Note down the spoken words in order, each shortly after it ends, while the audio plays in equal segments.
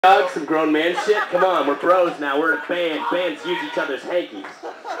Some grown man shit? Come on, we're bros now. We're a band. Bands use each other's hankies. Do it.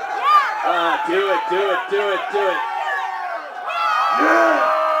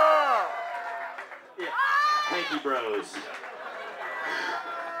 Yeah. Hanky bros.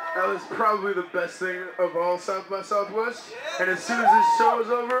 That was probably the best thing of all South by Southwest. And as soon as this show is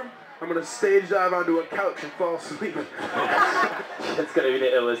over, I'm going to stage dive onto a couch and fall asleep. That's going to be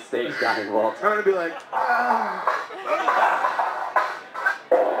the illest stage dive, Walt. I'm going to be like,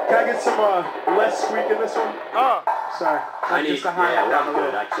 Can I get some less squeak in this one? Sorry. I need, I'm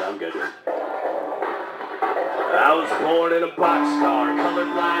good. Actually, I'm good. I was born in a boxcar,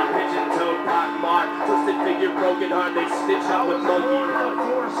 colorblind, pigeon-toed, pock-marked, twisted figure, broken heart, they stitch up with monkey blood.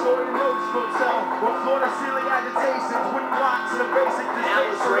 Four-story roach motel, where floor-to-ceiling agitations, wooden blocks, and a basic I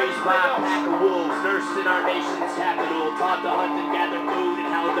was raised by a pack of wolves, nursed in our nation's capital, taught to hunt and gather food, and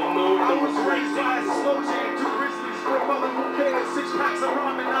held the moon that was raised by a slow chain, two grizzlies, for a mother who came, 6 packs of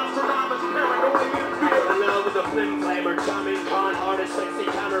ramen, Astronautalis, paranoia, in love with a flim-flammer, charming con artist, sexy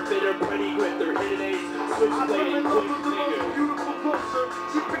counterfeiter, pretty grifter, hidden ace, switchblade, quick finger. Beautiful vulture,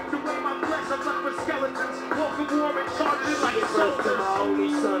 she picked away my flesh, I'm left with skeletons, welcome warm and charged it like a Birth to soldier. my only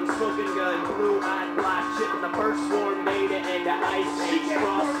son, smoking gun, blue-eyed, black chip, and the first swarm made it, and the ice age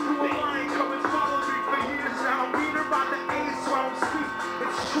cross. Come and follow me for years now, beat her by the age so I don't speak.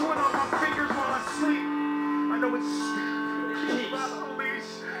 It's chewing on my fingers while I sleep. I know it's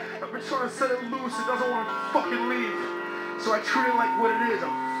I've been trying to set it loose, it doesn't want to fucking leave. So I treat it like what it is, a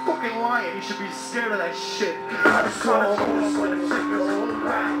fucking lion. You should be scared of that shit. I just call home when the chickens hold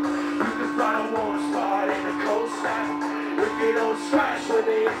back. You can find a warm spot in the cold snap. If you don't scratch when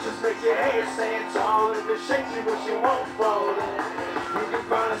the itches make your hair stand tall. If it shakes you, but you won't fall in. You can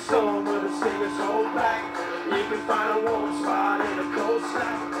find a storm where the stingers hold back. You can find a warm spot in a cold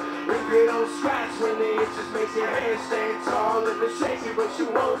snap. If you don't scratch when the itches make your hair stand tall. If it shakes you, but you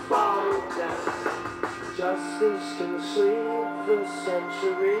won't fall down. Justice can sleep for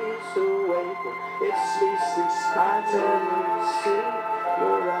centuries awake. It's sleep pattern you see.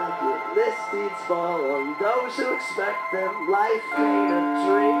 Your ragged misdeeds fall on those who expect them. Life ain't a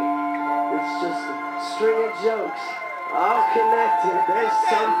dream. It's just a string of jokes, all connected. There's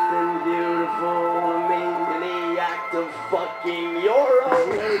something beautiful in the act of fucking your own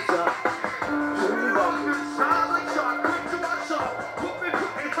ways up.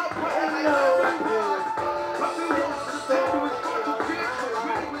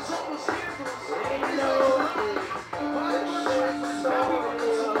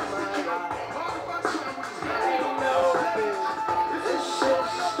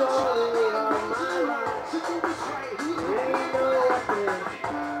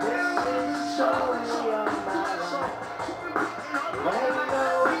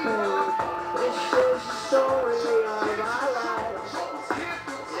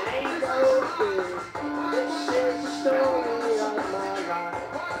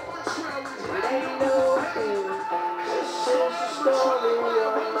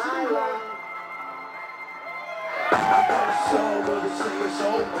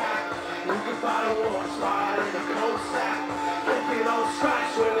 You can find a warm spot in a cold snap. If you don't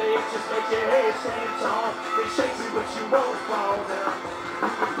scratch when the itches make your head stand tall. It shakes you but you won't fall down. You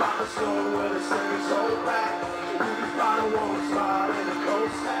can find a storm where the stingers hold back. You can find a warm spot in a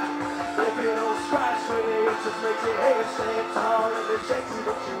cold snap. If you don't scratch when the itches make your head stand tall. And it shakes you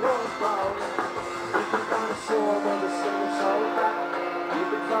but you won't fall down. You can find a storm where the stingers hold back. You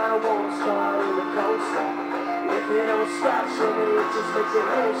can find a warm spot in a cold snap. If you don't scratch when the itches make your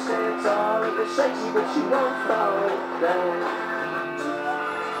hair stand tall. If it shakes you but you won't fall down.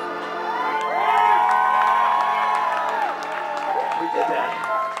 We did that.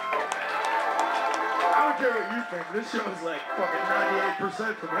 I don't care what you think. This show is like fucking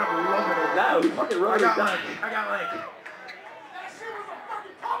 98% for me. I'm loving it. No, we fucking wrote it down. I got like...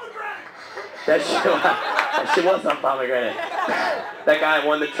 That shit was on pomegranate. That guy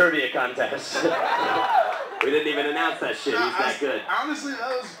won the trivia contest. We didn't even announce that shit. He's that good. Honestly, that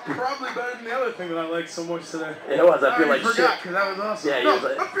was probably better than the other thing that I liked so much today. It was. I feel like shit. Because that was awesome. Yeah, he no, was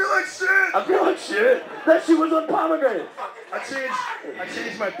like, I feel like shit. I feel like shit. That shit was on pomegranate. I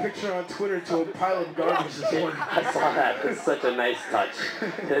changed my picture on Twitter to a pile of garbage this morning. I saw that. It's such a nice touch.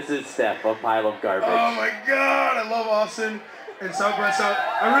 This is Steph, a pile of garbage. Oh my god, I love Austin and South by South.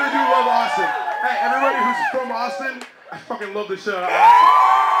 I really do love Austin. Hey, everybody who's from Austin, I fucking love the shit out of Austin.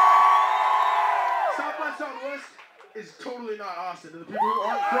 South by Southwest is totally not Austin. The people who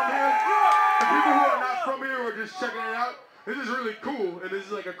aren't from here, the people who are not from here or just checking it out, this is really cool, and this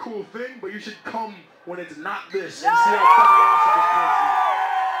is like a cool thing, but you should come when it's not this and see how fucking awesome this place is.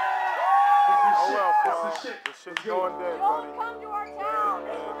 It's the shit. It's the shit. This shit's going dead, buddy. Don't come to our town.